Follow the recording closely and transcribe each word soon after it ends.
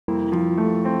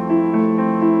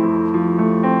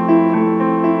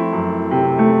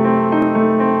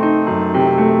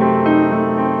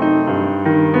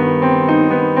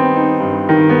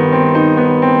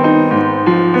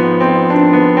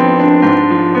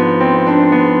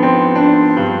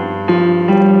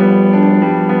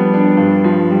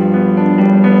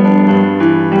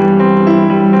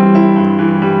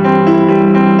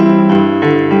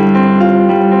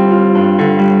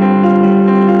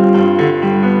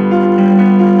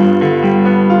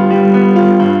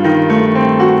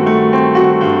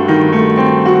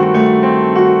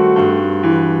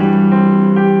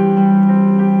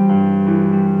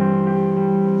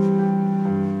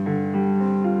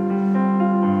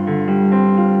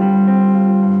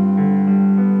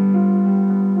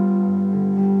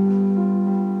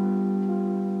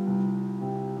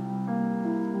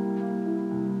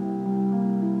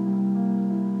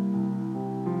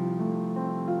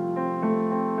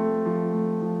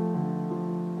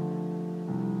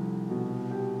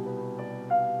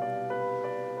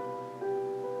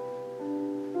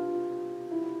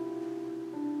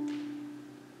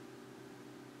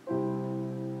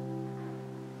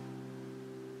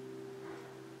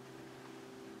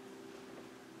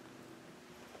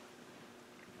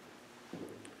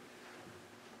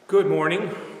Good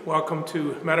morning. Welcome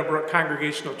to Meadowbrook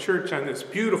Congregational Church on this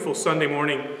beautiful Sunday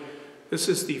morning. This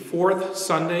is the fourth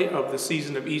Sunday of the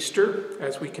season of Easter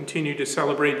as we continue to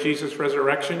celebrate Jesus'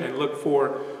 resurrection and look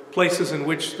for places in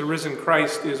which the risen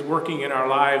Christ is working in our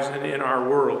lives and in our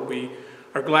world. We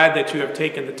are glad that you have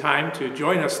taken the time to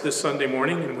join us this Sunday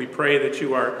morning, and we pray that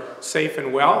you are safe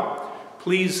and well.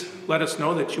 Please let us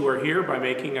know that you are here by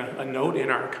making a note in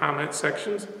our comment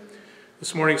sections.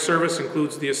 This morning's service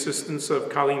includes the assistance of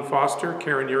Colleen Foster,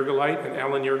 Karen Yergelite, and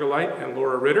Ellen Yergelite, and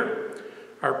Laura Ritter.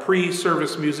 Our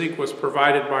pre-service music was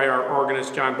provided by our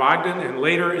organist John Bogdan, and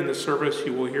later in the service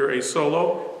you will hear a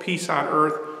solo, Peace on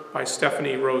Earth, by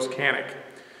Stephanie Rose Canick.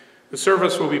 The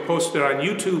service will be posted on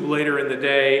YouTube later in the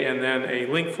day, and then a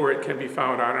link for it can be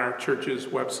found on our church's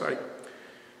website.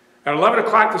 At 11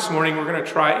 o'clock this morning, we're going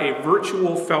to try a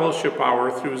virtual fellowship hour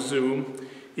through Zoom.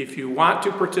 If you want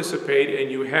to participate and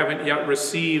you haven't yet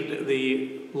received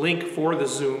the link for the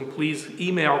Zoom, please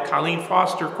email Colleen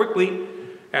Foster quickly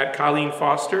at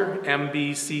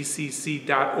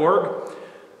colleenfoster@mbccc.org.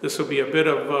 This will be a bit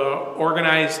of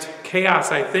organized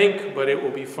chaos, I think, but it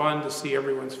will be fun to see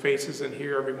everyone's faces and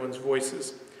hear everyone's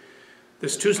voices.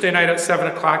 This Tuesday night at 7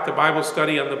 o'clock, the Bible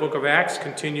study on the book of Acts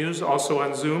continues, also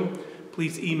on Zoom.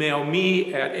 Please email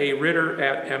me at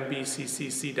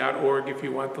aritter@mbccc.org if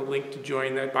you want the link to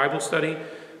join that Bible study.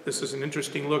 This is an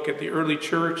interesting look at the early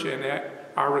church and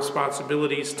at our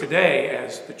responsibilities today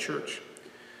as the church.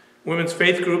 Women's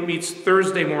Faith Group meets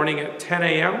Thursday morning at 10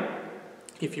 a.m.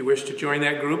 If you wish to join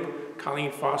that group,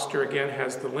 Colleen Foster again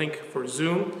has the link for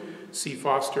Zoom,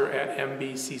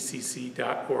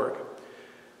 cfoster@mbccc.org.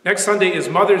 Next Sunday is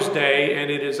Mother's Day, and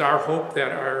it is our hope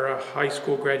that our high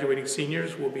school graduating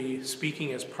seniors will be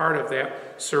speaking as part of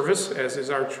that service, as is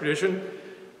our tradition.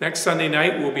 Next Sunday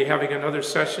night, we'll be having another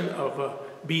session of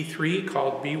B3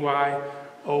 called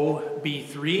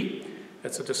BYOB3.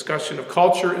 It's a discussion of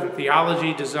culture and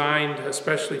theology designed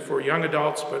especially for young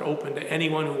adults, but open to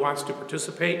anyone who wants to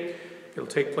participate. It'll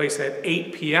take place at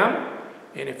 8 p.m.,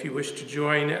 and if you wish to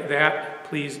join that,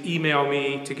 please email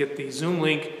me to get the Zoom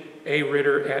link,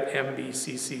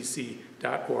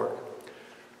 aritter@mbccc.org.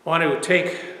 I want to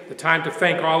take the time to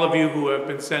thank all of you who have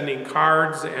been sending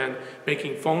cards and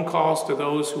making phone calls to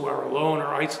those who are alone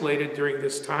or isolated during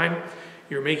this time.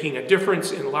 You're making a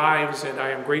difference in lives, and I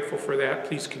am grateful for that.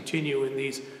 Please continue in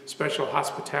these special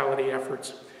hospitality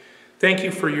efforts. Thank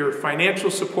you for your financial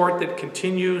support that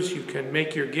continues. You can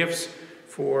make your gifts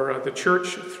for the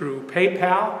church through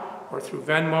PayPal or through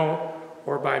Venmo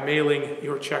or by mailing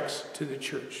your checks to the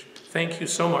church. Thank you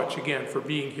so much again for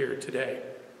being here today.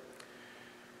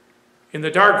 In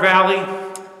the dark valley,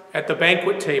 at the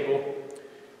banquet table,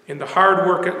 in the hard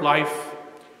work at life,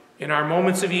 in our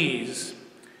moments of ease,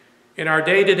 in our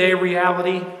day-to-day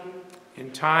reality,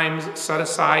 in times set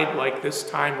aside like this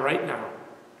time right now,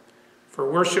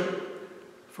 for worship,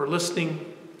 for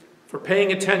listening, for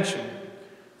paying attention,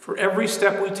 for every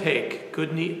step we take,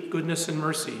 goodness and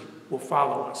mercy will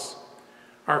follow us.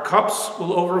 Our cups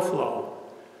will overflow.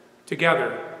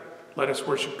 Together, let us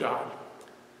worship God.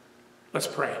 Let's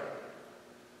pray.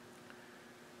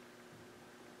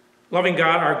 Loving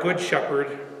God, our good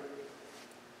shepherd,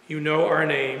 you know our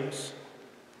names.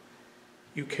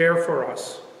 You care for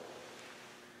us.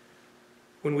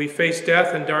 When we face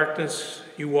death and darkness,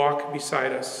 you walk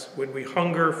beside us. When we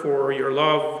hunger for your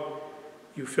love,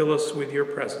 you fill us with your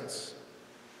presence.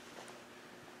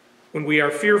 When we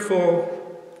are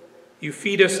fearful, you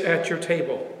feed us at your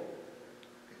table.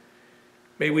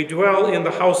 May we dwell in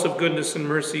the house of goodness and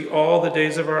mercy all the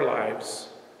days of our lives.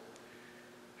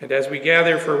 And as we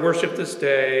gather for worship this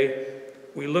day,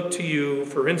 we look to you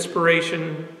for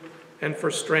inspiration and for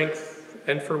strength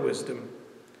and for wisdom.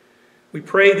 We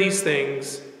pray these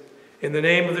things in the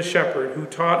name of the shepherd who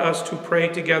taught us to pray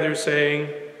together, saying,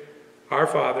 Our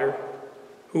Father,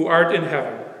 who art in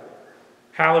heaven,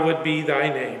 hallowed be thy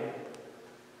name.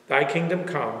 Thy kingdom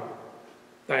come,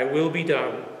 thy will be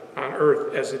done on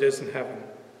earth as it is in heaven.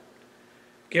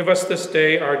 Give us this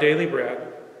day our daily bread,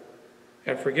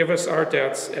 and forgive us our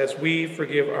debts as we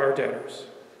forgive our debtors.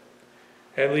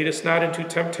 And lead us not into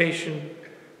temptation,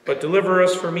 but deliver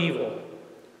us from evil.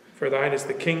 For thine is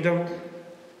the kingdom,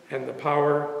 and the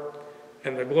power,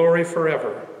 and the glory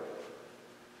forever.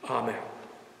 Amen.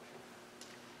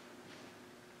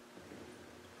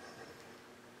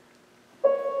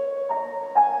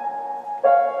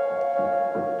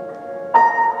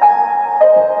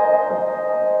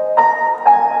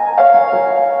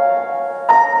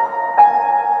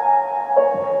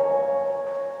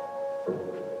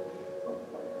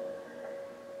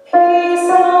 Peace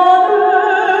on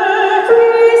earth,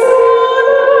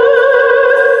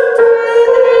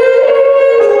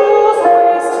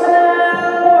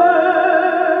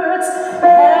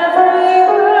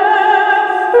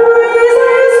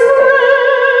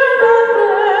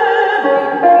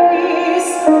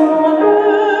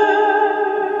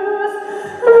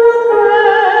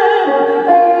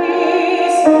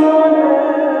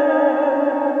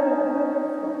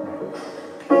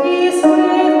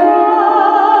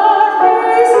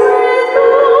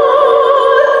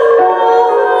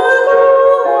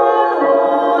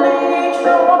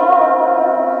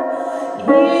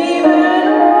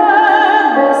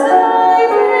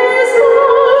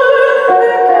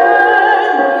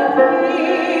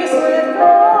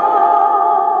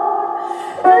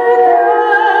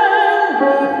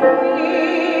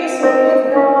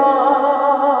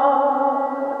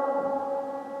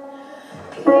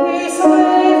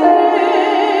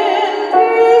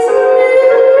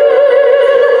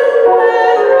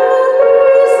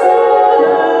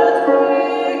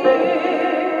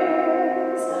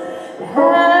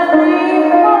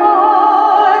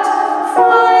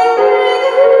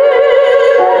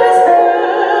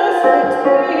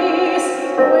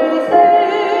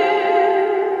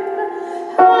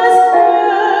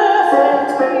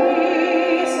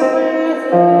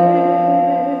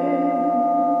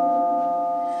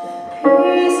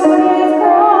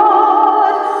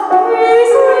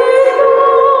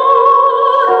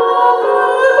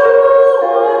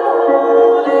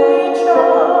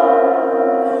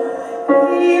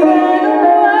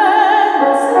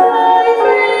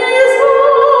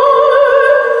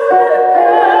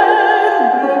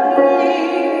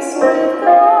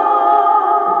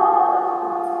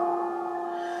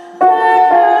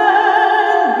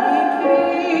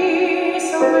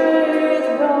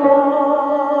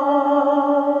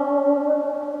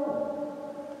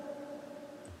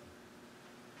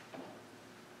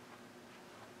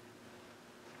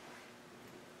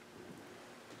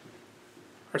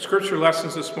 Our scripture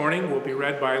lessons this morning will be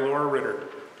read by Laura Ritter.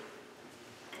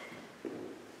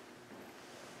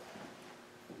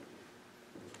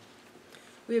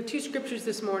 We have two scriptures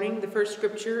this morning. The first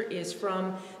scripture is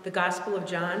from the Gospel of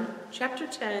John, chapter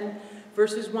 10,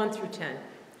 verses 1 through 10.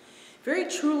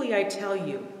 Very truly I tell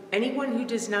you, anyone who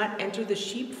does not enter the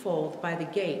sheepfold by the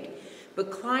gate, but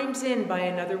climbs in by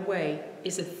another way,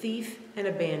 is a thief and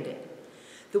a bandit.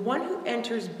 The one who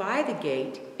enters by the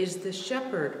gate is the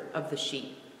shepherd of the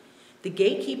sheep. The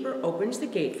gatekeeper opens the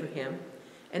gate for him,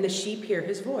 and the sheep hear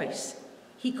his voice.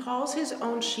 He calls his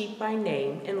own sheep by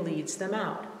name and leads them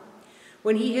out.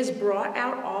 When he has brought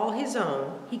out all his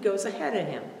own, he goes ahead of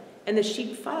him, and the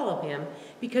sheep follow him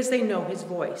because they know his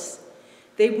voice.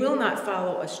 They will not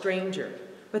follow a stranger,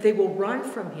 but they will run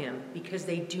from him because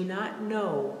they do not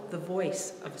know the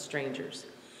voice of strangers.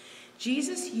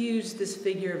 Jesus used this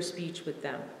figure of speech with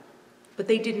them, but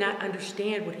they did not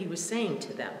understand what he was saying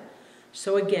to them.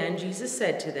 So again, Jesus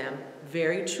said to them,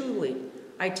 very truly,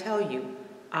 I tell you,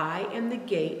 I am the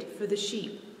gate for the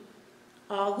sheep.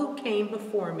 All who came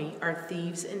before me are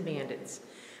thieves and bandits,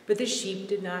 but the sheep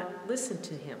did not listen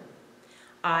to him.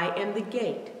 I am the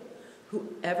gate.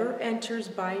 Whoever enters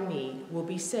by me will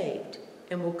be saved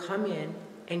and will come in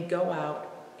and go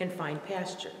out and find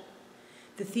pasture.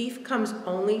 The thief comes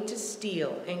only to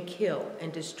steal and kill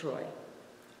and destroy.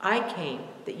 I came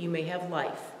that you may have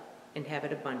life and have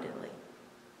it abundantly.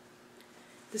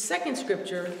 The second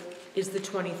scripture is the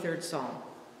 23rd Psalm.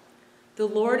 The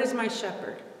Lord is my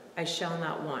shepherd, I shall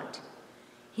not want.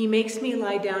 He makes me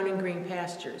lie down in green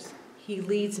pastures. He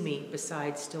leads me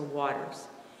beside still waters.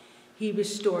 He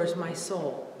restores my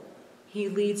soul. He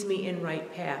leads me in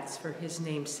right paths for his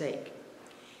name's sake.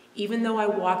 Even though I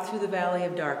walk through the valley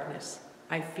of darkness,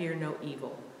 I fear no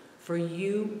evil, for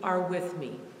you are with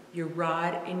me. Your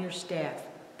rod and your staff,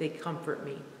 they comfort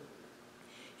me.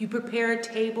 You prepare a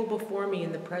table before me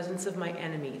in the presence of my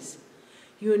enemies.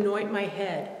 You anoint my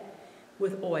head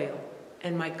with oil,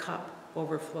 and my cup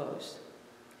overflows.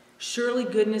 Surely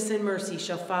goodness and mercy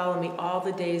shall follow me all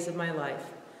the days of my life.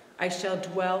 I shall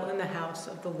dwell in the house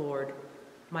of the Lord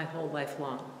my whole life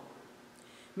long.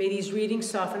 May these readings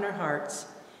soften our hearts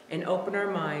and open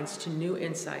our minds to new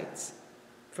insights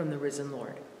from the risen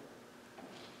Lord.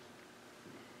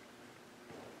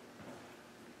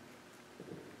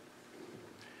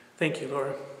 Thank you,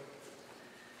 Laura.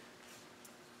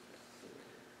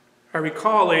 I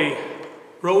recall a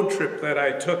road trip that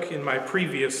I took in my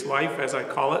previous life, as I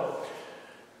call it.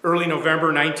 Early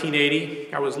November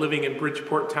 1980, I was living in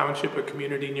Bridgeport Township, a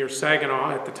community near Saginaw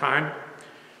at the time.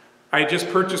 I had just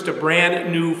purchased a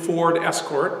brand new Ford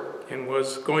Escort and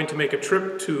was going to make a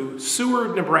trip to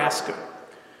Seward, Nebraska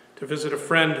to visit a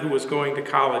friend who was going to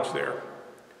college there.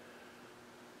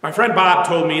 My friend Bob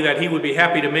told me that he would be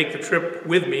happy to make the trip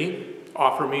with me,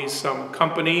 offer me some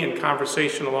company and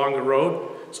conversation along the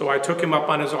road, so I took him up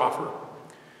on his offer.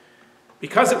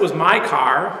 Because it was my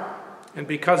car, and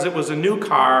because it was a new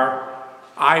car,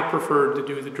 I preferred to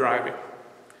do the driving.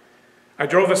 I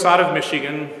drove us out of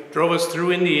Michigan, drove us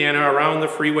through Indiana, around the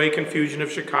freeway confusion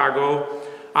of Chicago.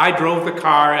 I drove the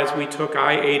car as we took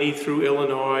I-80 through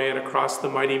Illinois and across the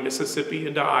mighty Mississippi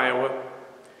into Iowa.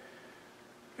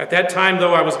 At that time,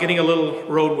 though, I was getting a little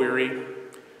road weary,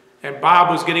 and Bob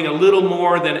was getting a little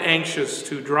more than anxious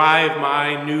to drive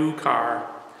my new car.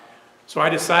 So I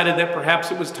decided that perhaps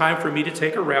it was time for me to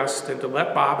take a rest and to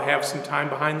let Bob have some time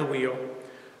behind the wheel.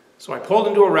 So I pulled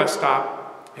into a rest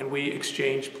stop, and we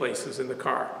exchanged places in the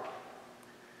car.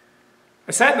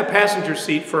 I sat in the passenger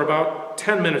seat for about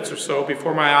 10 minutes or so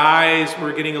before my eyes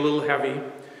were getting a little heavy.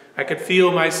 I could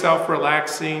feel myself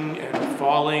relaxing and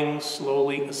falling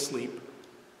slowly asleep.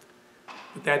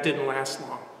 But that didn't last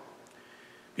long.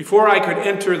 Before I could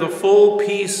enter the full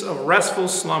peace of restful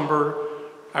slumber,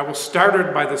 I was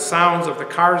startled by the sounds of the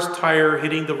car's tire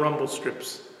hitting the rumble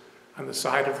strips on the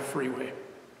side of the freeway.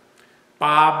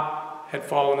 Bob had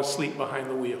fallen asleep behind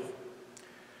the wheel.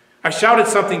 I shouted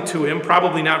something to him,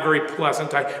 probably not very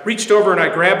pleasant. I reached over and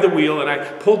I grabbed the wheel and I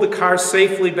pulled the car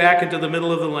safely back into the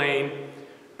middle of the lane.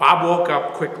 Bob woke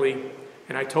up quickly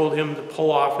and I told him to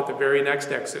pull off at the very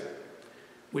next exit.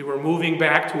 We were moving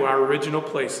back to our original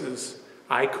places.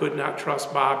 I could not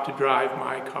trust Bob to drive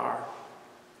my car.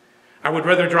 I would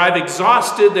rather drive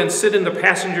exhausted than sit in the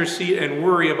passenger seat and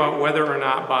worry about whether or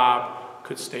not Bob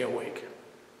could stay awake.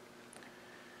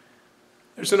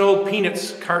 There's an old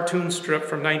Peanuts cartoon strip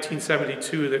from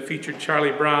 1972 that featured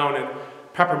Charlie Brown and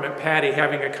Peppermint Patty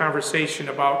having a conversation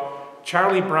about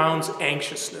Charlie Brown's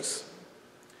anxiousness.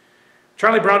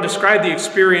 Charlie Brown described the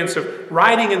experience of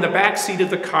riding in the back seat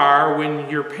of the car when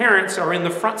your parents are in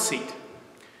the front seat.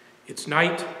 It's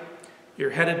night, you're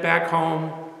headed back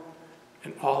home,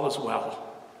 and all is well.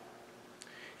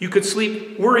 You could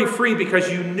sleep worry-free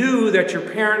because you knew that your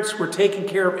parents were taking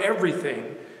care of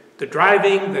everything, the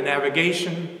driving, the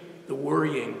navigation, the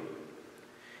worrying.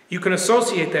 You can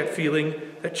associate that feeling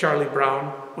that Charlie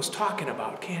Brown was talking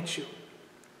about, can't you?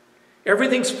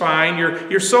 Everything's fine.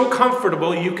 You're so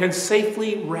comfortable you can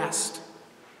safely rest.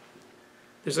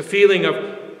 There's a feeling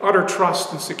of utter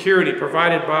trust and security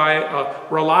provided by a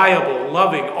reliable,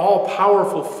 loving,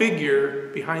 all-powerful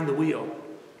figure behind the wheel.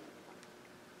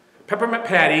 Peppermint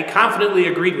Patty confidently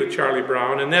agreed with Charlie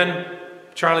Brown, and then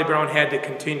Charlie Brown had to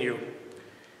continue.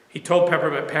 He told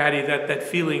Peppermint Patty that that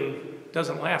feeling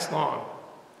doesn't last long.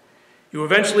 You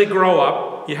eventually grow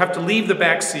up, you have to leave the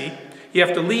back seat, you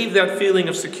have to leave that feeling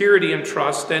of security and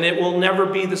trust, and it will never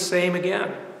be the same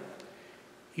again.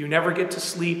 You never get to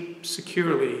sleep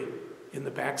securely in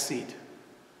the back seat.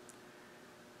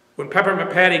 When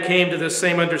Peppermint Patty came to this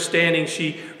same understanding,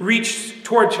 she reached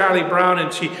toward Charlie Brown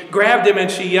and she grabbed him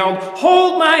and she yelled,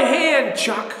 "Hold my hand,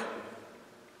 Chuck!"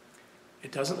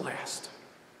 It doesn't last.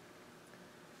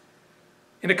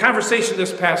 In a conversation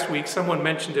this past week, someone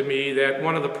mentioned to me that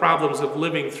one of the problems of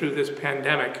living through this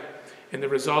pandemic and the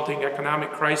resulting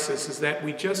economic crisis is that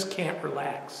we just can't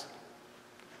relax.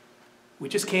 We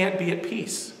just can't be at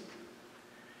peace.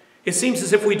 It seems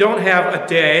as if we don't have a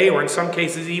day, or in some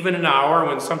cases even an hour,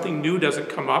 when something new doesn't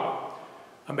come up,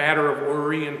 a matter of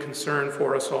worry and concern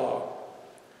for us all.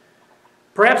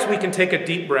 Perhaps we can take a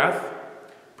deep breath.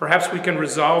 Perhaps we can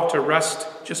resolve to rest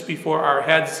just before our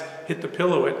heads hit the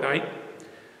pillow at night.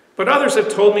 But others have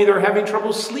told me they're having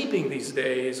trouble sleeping these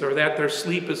days, or that their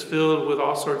sleep is filled with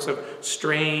all sorts of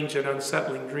strange and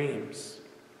unsettling dreams.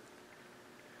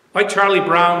 Like Charlie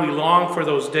Brown, we long for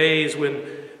those days when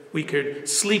we could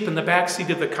sleep in the backseat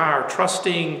of the car,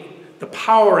 trusting the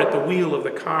power at the wheel of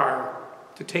the car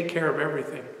to take care of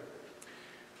everything.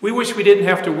 We wish we didn't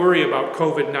have to worry about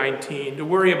COVID-19, to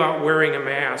worry about wearing a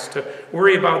mask, to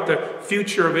worry about the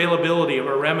future availability of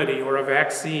a remedy or a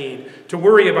vaccine, to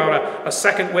worry about a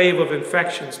second wave of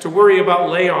infections, to worry about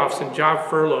layoffs and job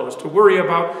furloughs, to worry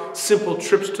about simple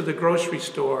trips to the grocery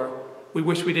store. We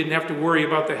wish we didn't have to worry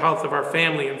about the health of our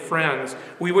family and friends.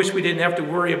 We wish we didn't have to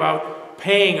worry about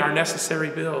paying our necessary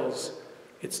bills.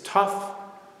 It's tough,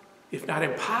 if not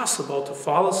impossible, to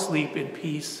fall asleep in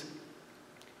peace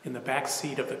in the back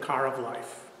seat of the car of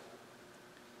life.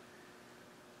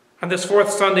 On this fourth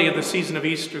Sunday of the season of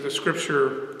Easter, the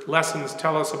scripture lessons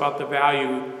tell us about the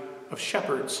value of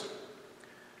shepherds.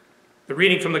 The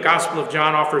reading from the Gospel of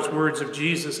John offers words of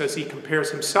Jesus as he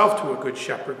compares himself to a good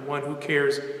shepherd, one who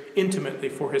cares intimately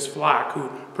for his flock, who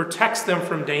protects them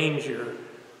from danger,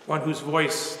 one whose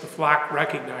voice the flock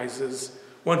recognizes,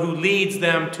 one who leads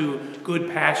them to good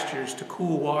pastures, to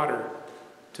cool water,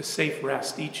 to safe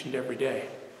rest each and every day.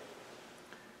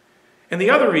 And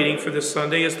the other reading for this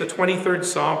Sunday is the 23rd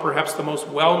Psalm, perhaps the most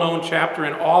well-known chapter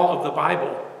in all of the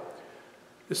Bible.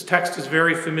 This text is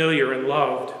very familiar and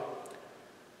loved.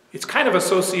 It's kind of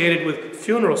associated with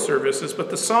funeral services, but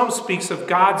the Psalm speaks of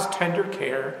God's tender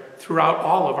care throughout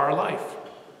all of our life.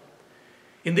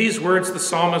 In these words, the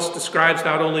psalmist describes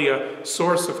not only a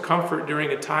source of comfort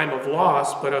during a time of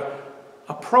loss, but an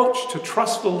approach to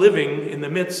trustful living in the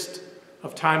midst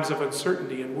of times of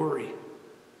uncertainty and worry.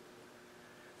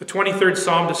 The 23rd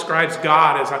Psalm describes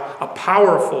God as a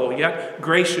powerful yet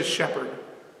gracious shepherd.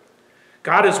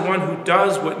 God is one who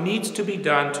does what needs to be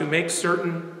done to make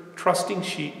certain trusting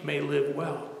sheep may live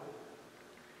well.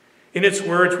 In its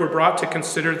words, we're brought to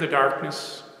consider the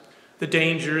darkness, the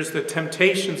dangers, the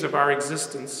temptations of our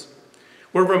existence.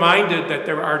 We're reminded that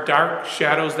there are dark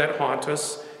shadows that haunt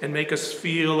us and make us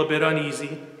feel a bit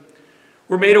uneasy.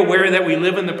 We're made aware that we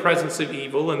live in the presence of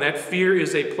evil and that fear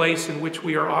is a place in which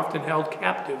we are often held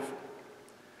captive.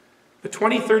 The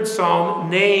 23rd Psalm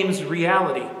names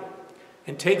reality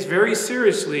and takes very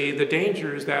seriously the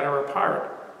dangers that are a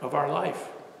part of our life.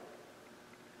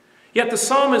 Yet the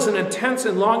psalm is an intense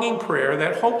and longing prayer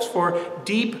that hopes for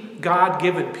deep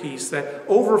God-given peace that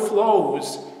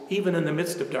overflows even in the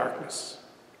midst of darkness.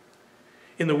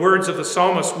 In the words of the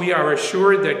psalmist, we are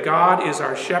assured that God is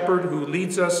our shepherd who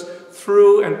leads us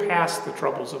through and past the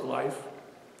troubles of life.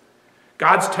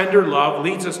 God's tender love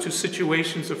leads us to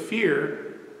situations of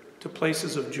fear, to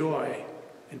places of joy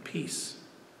and peace.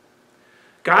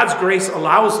 God's grace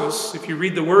allows us, if you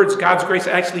read the words, God's grace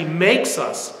actually makes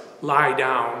us lie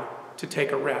down to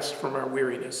take a rest from our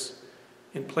weariness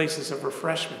in places of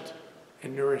refreshment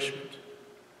and nourishment.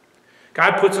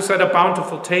 God puts us at a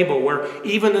bountiful table where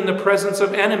even in the presence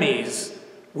of enemies,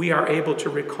 we are able to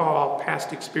recall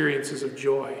past experiences of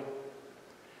joy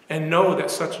and know that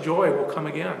such joy will come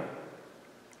again.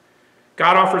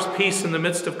 God offers peace in the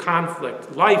midst of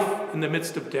conflict, life in the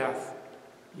midst of death,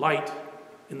 light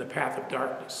in the path of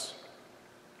darkness.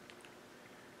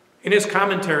 In his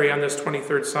commentary on this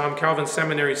 23rd Psalm, Calvin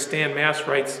Seminary's Stan Mass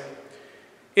writes,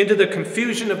 "Into the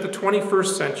confusion of the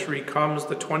 21st century comes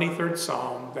the 23rd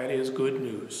Psalm, that is good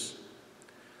news.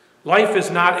 Life is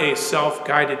not a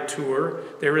self-guided tour.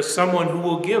 There is someone who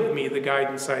will give me the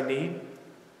guidance I need.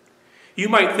 You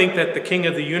might think that the King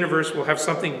of the universe will have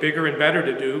something bigger and better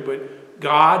to do, but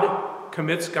God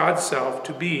commits God's self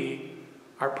to be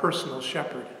our personal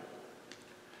shepherd.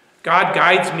 God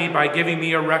guides me by giving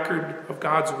me a record of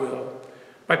God's will,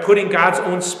 by putting God's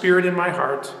own spirit in my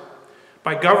heart,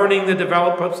 by governing the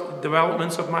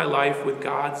developments of my life with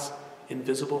God's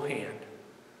invisible hand."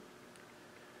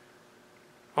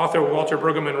 Author Walter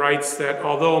Brueggemann writes that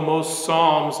although most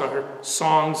psalms are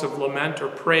songs of lament or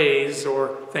praise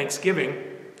or thanksgiving,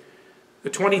 the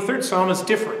 23rd Psalm is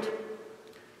different.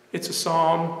 It's a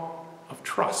psalm of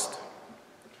trust.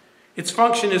 Its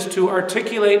function is to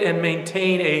articulate and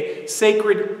maintain a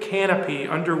sacred canopy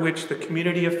under which the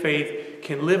community of faith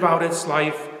can live out its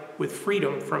life with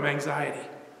freedom from anxiety.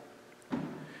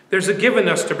 There's a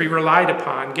givenness to be relied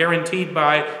upon, guaranteed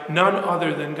by none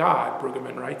other than God,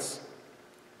 Brueggemann writes.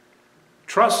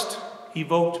 Trust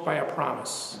evoked by a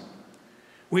promise.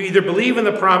 We either believe in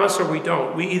the promise or we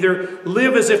don't. We either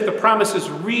live as if the promise is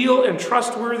real and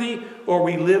trustworthy, or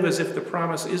we live as if the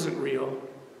promise isn't real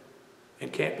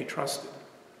and can't be trusted.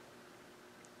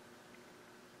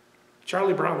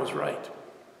 Charlie Brown was right.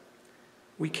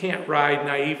 We can't ride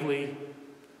naively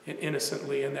and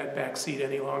innocently in that back seat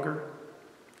any longer.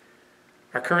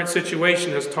 Our current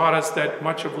situation has taught us that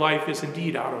much of life is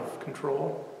indeed out of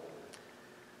control.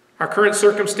 Our current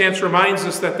circumstance reminds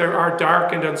us that there are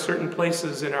dark and uncertain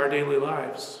places in our daily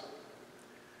lives.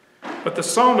 But the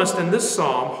psalmist in this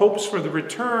psalm hopes for the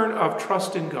return of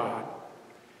trust in God,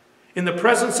 in the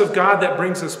presence of God that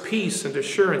brings us peace and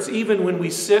assurance, even when we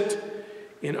sit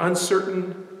in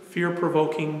uncertain,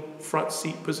 fear-provoking front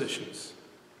seat positions.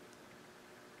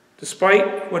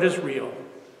 Despite what is real,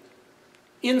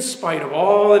 in spite of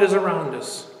all that is around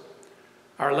us,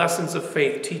 our lessons of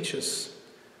faith teach us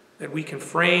that we can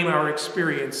frame our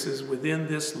experiences within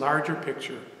this larger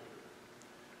picture.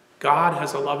 God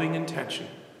has a loving intention.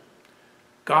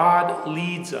 God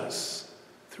leads us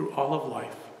through all of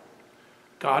life.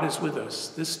 God is with us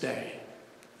this day.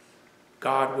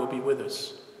 God will be with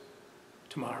us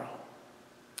tomorrow.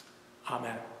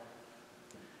 Amen.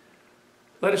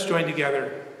 Let us join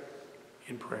together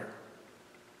in prayer.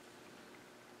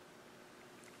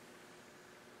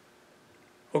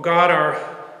 O God,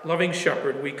 our loving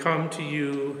shepherd, we come to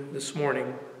you this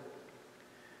morning,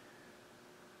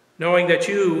 knowing that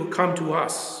you come to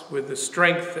us with the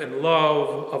strength and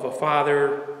love of a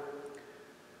father,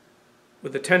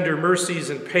 with the tender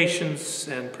mercies and patience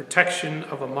and protection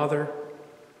of a mother.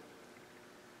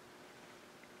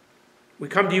 We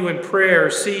come to you in prayer,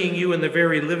 seeing you in the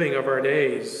very living of our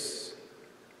days.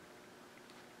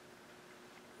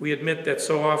 We admit that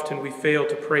so often we fail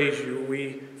to praise you.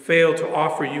 We fail to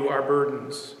offer you our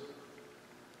burdens.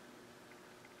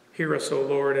 Hear us, O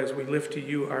Lord, as we lift to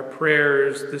you our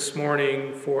prayers this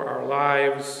morning for our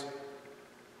lives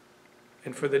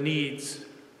and for the needs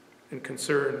and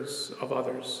concerns of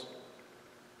others.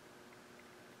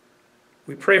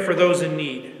 We pray for those in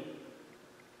need.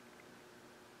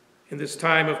 In this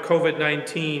time of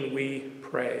COVID-19, we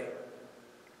pray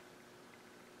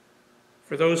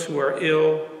for those who are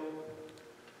ill,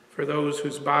 for those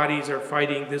whose bodies are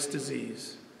fighting this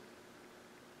disease,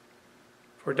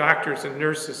 for doctors and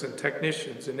nurses and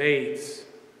technicians and aides,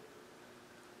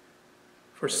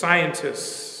 for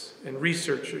scientists and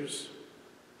researchers,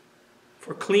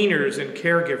 for cleaners and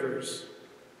caregivers,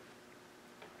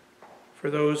 for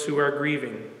those who are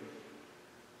grieving,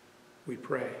 we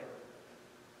pray.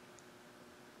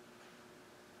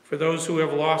 For those who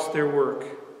have lost their work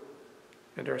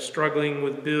and are struggling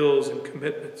with bills and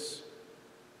commitments,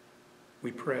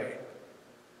 we pray.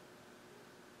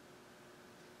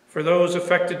 For those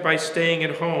affected by staying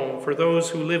at home, for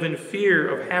those who live in fear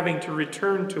of having to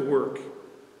return to work,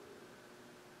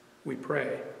 we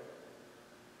pray.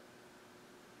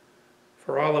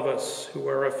 For all of us who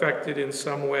are affected in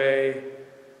some way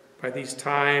by these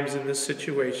times in this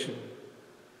situation,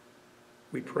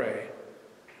 we pray.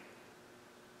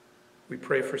 We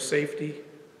pray for safety.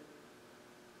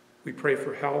 We pray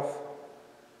for health.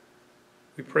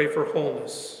 We pray for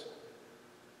wholeness.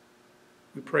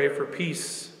 We pray for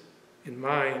peace in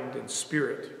mind and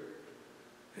spirit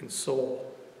and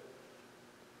soul.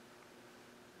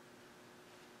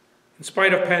 In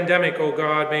spite of pandemic, O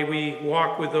God, may we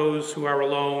walk with those who are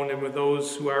alone and with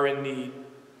those who are in need.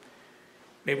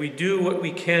 May we do what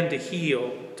we can to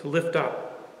heal, to lift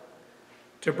up,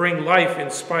 to bring life in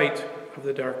spite of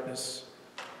the darkness.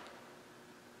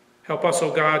 Help us, O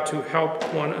God, to help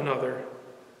one another.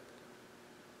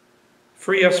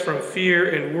 Free us from fear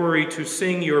and worry to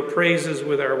sing your praises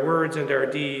with our words and our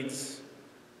deeds.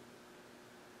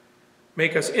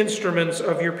 Make us instruments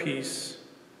of your peace,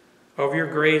 of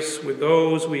your grace with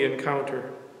those we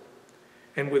encounter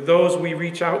and with those we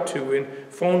reach out to in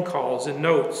phone calls, in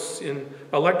notes, in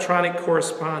electronic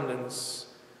correspondence,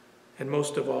 and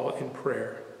most of all, in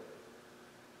prayer.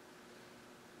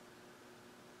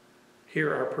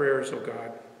 Hear our prayers, O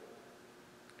God.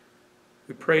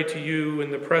 We pray to you in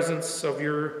the presence of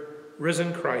your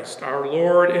risen Christ, our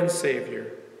Lord and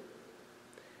Savior.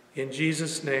 In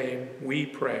Jesus' name we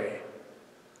pray.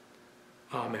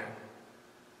 Amen.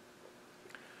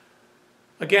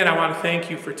 Again, I want to thank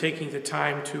you for taking the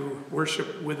time to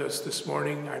worship with us this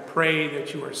morning. I pray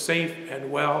that you are safe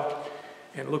and well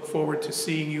and look forward to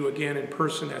seeing you again in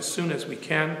person as soon as we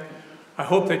can. I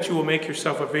hope that you will make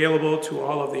yourself available to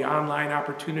all of the online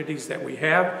opportunities that we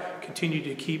have. Continue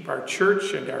to keep our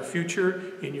church and our future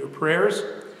in your prayers.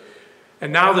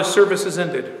 And now the service is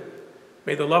ended.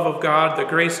 May the love of God, the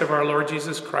grace of our Lord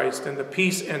Jesus Christ, and the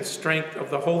peace and strength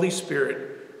of the Holy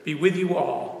Spirit be with you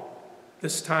all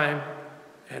this time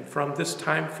and from this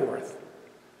time forth.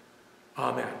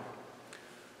 Amen.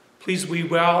 Please be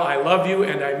well. I love you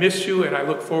and I miss you, and I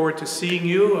look forward to seeing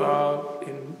you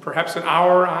in perhaps an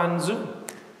hour on Zoom.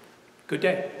 Good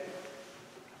day.